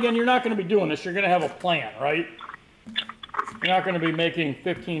 But then again, you're not going to be doing this. You're going to have a plan, right? You're not going to be making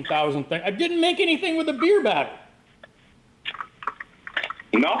 15,000 things. I didn't make anything with the beer batter.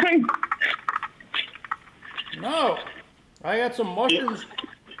 Nothing? No. I got some mushrooms.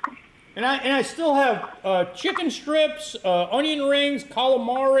 And I still have chicken strips, onion rings,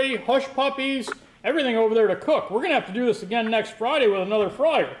 calamari, hush puppies, everything over there to cook. We're going to have to do this again next Friday with another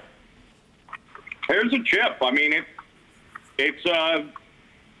fryer. Here's a chip. I mean, it's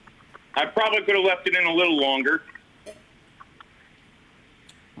I probably could have left it in a little longer.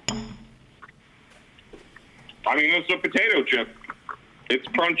 I mean, it's a potato chip. It's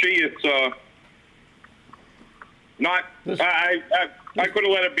crunchy. It's not. I could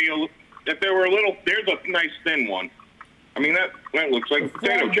have let it be if there were a little. There's a nice thin one. I mean, that looks like a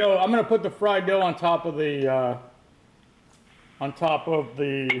potato chip. Dough, I'm going to put the fried dough on top of the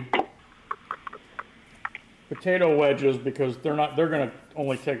potato wedges because they're going to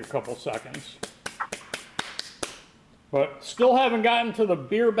only take a couple seconds. But still haven't gotten to the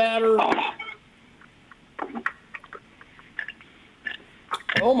beer batter.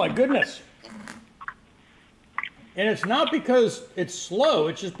 Oh my goodness. And it's not because it's slow,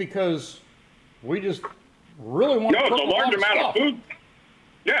 it's just because we just really want to cook it's a large amount of food.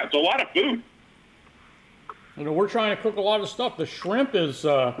 Yeah, it's a lot of food. You know, we're trying to cook a lot of stuff. The shrimp was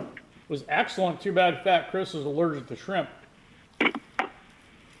excellent. Too bad Fat Chris is allergic to shrimp.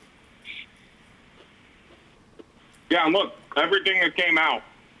 Yeah, and look, everything that came out,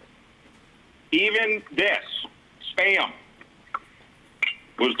 even this Spam,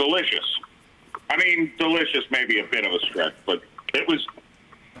 was delicious. I mean, delicious may be a bit of a stretch, but it was.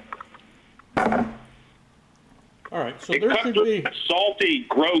 All right, so there should be the salty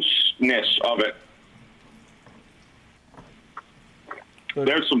grossness of it.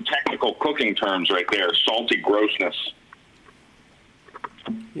 There's some technical cooking terms right there. Salty grossness.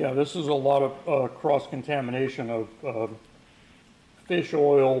 Yeah, this is a lot of cross-contamination of fish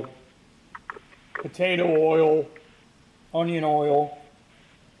oil, potato oil, onion oil.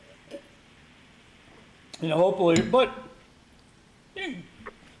 You know, hopefully, but I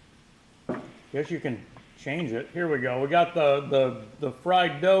guess you can change it. Here we go. We got the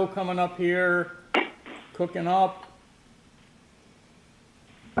fried dough coming up here, cooking up.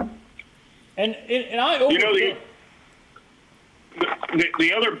 And I you know,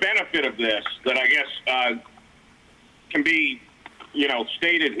 the other benefit of this that I guess can be, you know,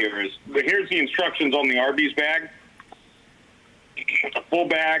 stated here is here's the instructions on the Arby's bag. A full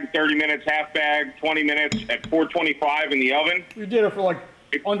bag, 30 minutes, half bag, 20 minutes at 425 in the oven. You did it for like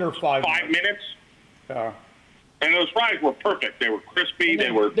under 5 minutes. Yeah. And those fries were perfect. They were crispy.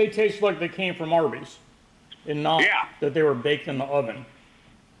 They taste like they came from Arby's, and not that they were baked in the oven.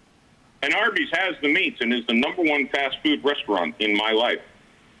 And Arby's has the meats and is the #1 fast food restaurant in my life.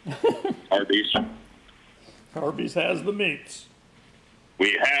 Arby's. Arby's has the meats.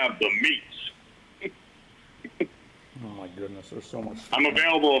 We have the meats. Oh my goodness, there's so much. I'm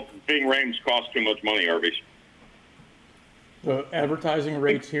available if Bing Rames cost too much money, Arby's. The advertising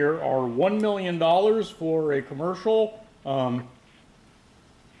rates here are $1 million for a commercial. Well,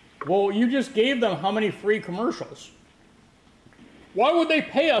 you just gave them how many free commercials? Why would they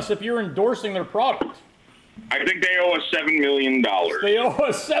pay us if you're endorsing their product? I think they owe us $7 million. They owe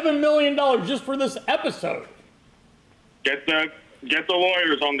us $7 million just for this episode. Get the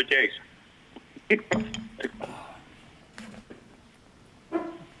lawyers on the case.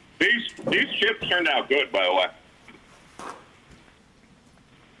 These chips turned out good, by the way.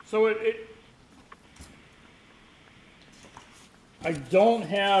 So I don't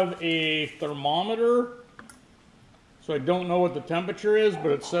have a thermometer, so I don't know what the temperature is,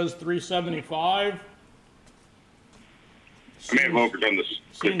 but it says 375. I may have overdone this.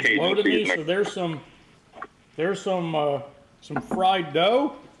 Seems low to me. So there's some fried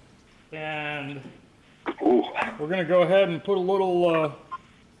dough, and we're gonna go ahead and put a little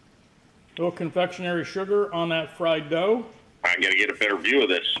confectionery sugar on that fried dough. I gotta get a better view of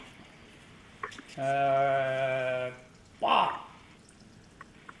this. Wow.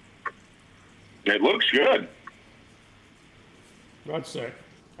 It looks good. God's sake.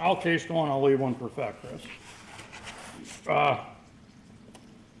 I'll taste one, I'll leave one for Fat Chris.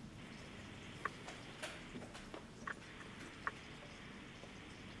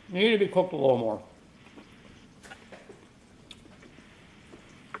 Need to be cooked a little more.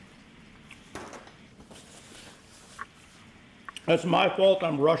 That's my fault,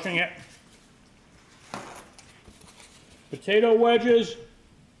 I'm rushing it. Potato wedges.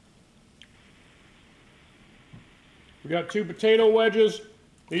 We got 2 potato wedges.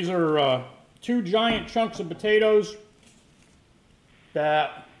 These are 2 giant chunks of potatoes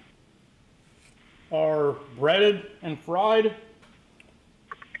that are breaded and fried.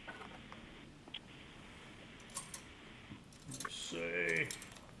 Let's see if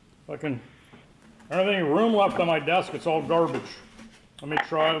I can. I don't have any room left on my desk. It's all garbage. Let me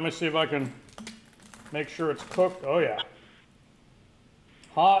try. Let me see if I can make sure it's cooked. Oh yeah,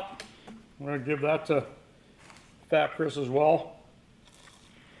 hot. I'm gonna give that to Fat Chris as well.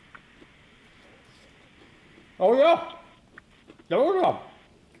 Oh yeah. Oh yeah.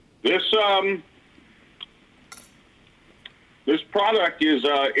 This product is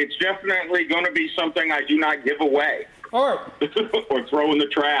it's definitely going to be something I do not give away. All right. Or throw in the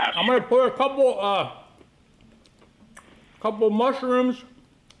trash. I'm gonna put a couple mushrooms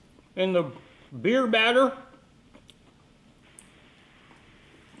in the beer batter.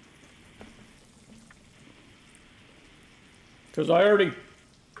 Because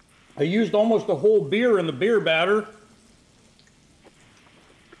I used almost the whole beer in the beer batter.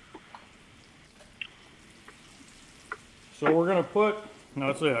 So we're gonna put,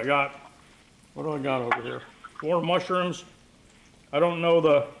 let's see, what do I got over here? 4 mushrooms. I don't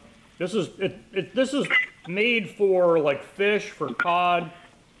know this is made for like fish, for cod,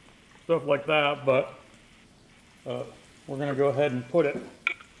 stuff like that, but we're gonna go ahead and put it.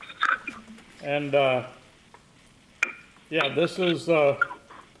 And yeah, this is a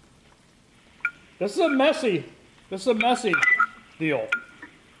messy deal.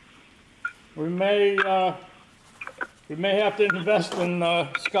 We may have to invest in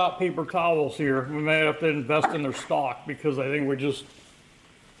Scott paper towels here. We may have to invest in their stock because I think we just.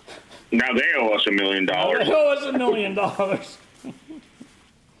 Now they owe us $1 million. They owe us $1 million.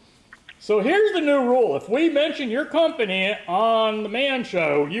 So here's the new rule: if we mention your company on the Man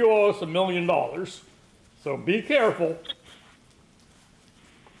Show, you owe us $1 million. So be careful.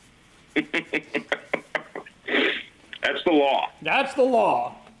 That's the law. That's the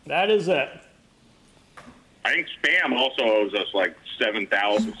law. That is it. I think Spam also owes us like $700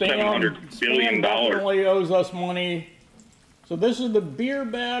 billion. Spam definitely owes us money. So this is the beer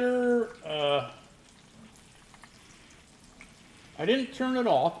batter. I didn't turn it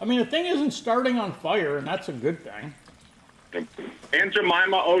off. I mean, the thing isn't starting on fire, and that's a good thing. Aunt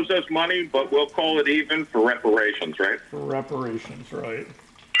Jemima owes us money, but we'll call it even for reparations, right? For reparations, right.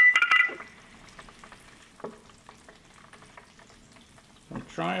 I'm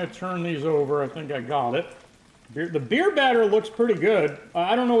trying to turn these over. I think I got it. The beer batter looks pretty good.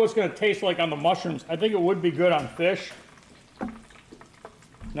 I don't know what it's going to taste like on the mushrooms. I think it would be good on fish.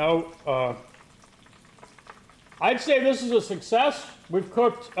 No, I'd say this is a success. We've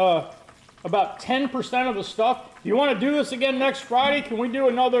cooked about 10% of the stuff. Do you want to do this again next Friday? Can we do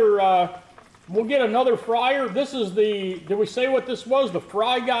another, we'll get another fryer. This is did we say what this was? The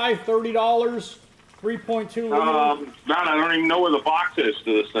Fry Guy, $30, 3.2 liter. God, I don't even know where the box is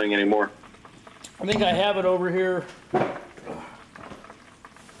to this thing anymore. I think I have it over here.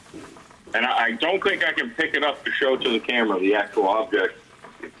 And I don't think I can pick it up to show to the camera, the actual object.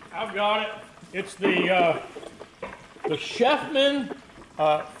 I've got it. It's the Chefman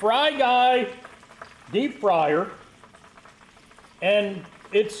Fry Guy deep fryer, and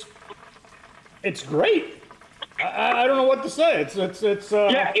it's great. I don't know what to say.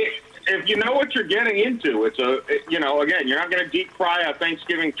 Yeah. If you know what you're getting into, again, you're not going to deep fry a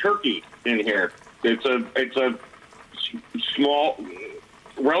Thanksgiving turkey in here. It's a small,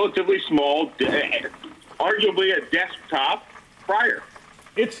 relatively small, arguably a desktop fryer.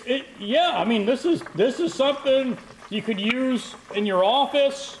 Yeah. I mean, this is something you could use in your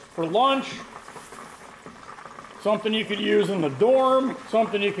office for lunch. Something you could use in the dorm.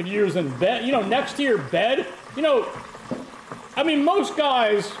 Something you could use in bed. Next to your bed. I mean, most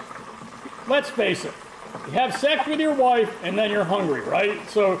guys. Let's face it, you have sex with your wife and then you're hungry, right?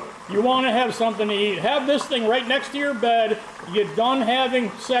 So you want to have something to eat. Have this thing right next to your bed. You get done having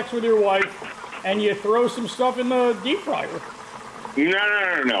sex with your wife and you throw some stuff in the deep fryer.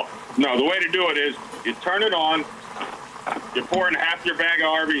 No. No, the way to do it is you turn it on, you pour in half your bag of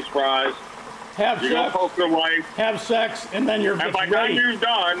Arby's fries, have you sex, go poke your wife, have sex, and then you're and by the ready. time you're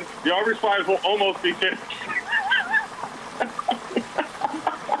done, the Arby's fries will almost be finished.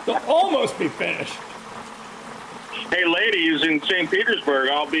 They'll almost be finished. Hey, ladies in St. Petersburg,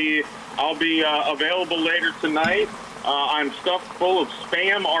 I'll be available later tonight. I'm stuffed full of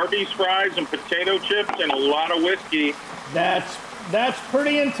Spam Arby's fries and potato chips and a lot of whiskey. That's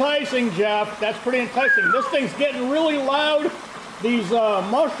pretty enticing, Jeff. That's pretty enticing. This thing's getting really loud. These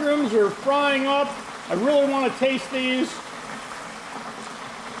mushrooms are frying up. I really want to taste these,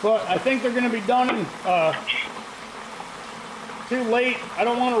 but I think they're going to be done in too late. I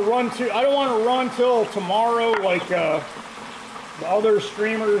don't want to run till tomorrow like the other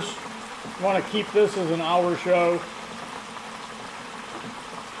streamers want to keep this as an hour show.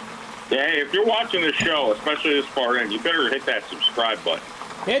 Hey, if you're watching this show, especially this far in, you better hit that subscribe button.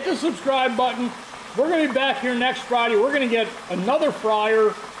 Hit the subscribe button. We're going to be back here next Friday. We're going to get another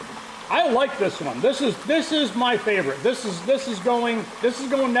fryer. I like this one. This is my favorite. This is going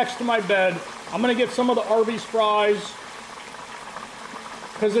next to my bed. I'm going to get some of the Arby's fries.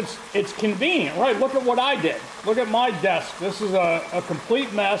 because it's convenient, right? Look at what I did. Look at my desk. This is a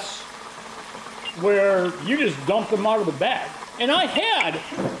complete mess where you just dump them out of the bag. And I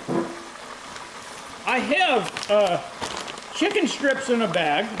have chicken strips in a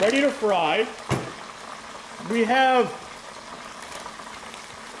bag, ready to fry. We have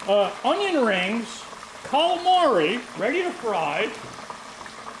onion rings, calamari, ready to fry.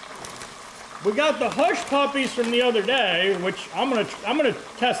 We got the hush puppies from the other day, which I'm gonna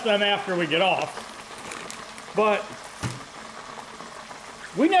test them after we get off. But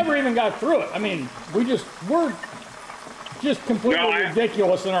we never even got through it. I mean, we're just completely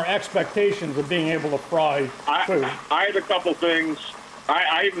ridiculous in our expectations of being able to fry food. I had a couple things.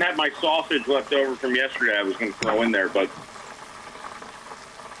 I even had my sausage left over from yesterday I was going to throw in there, but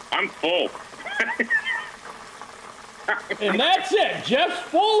I'm full. And that's it. Jeff's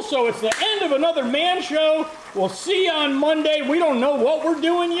full, so it's the end of another man show. We'll see you on Monday. We don't know what we're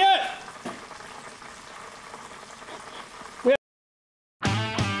doing yet.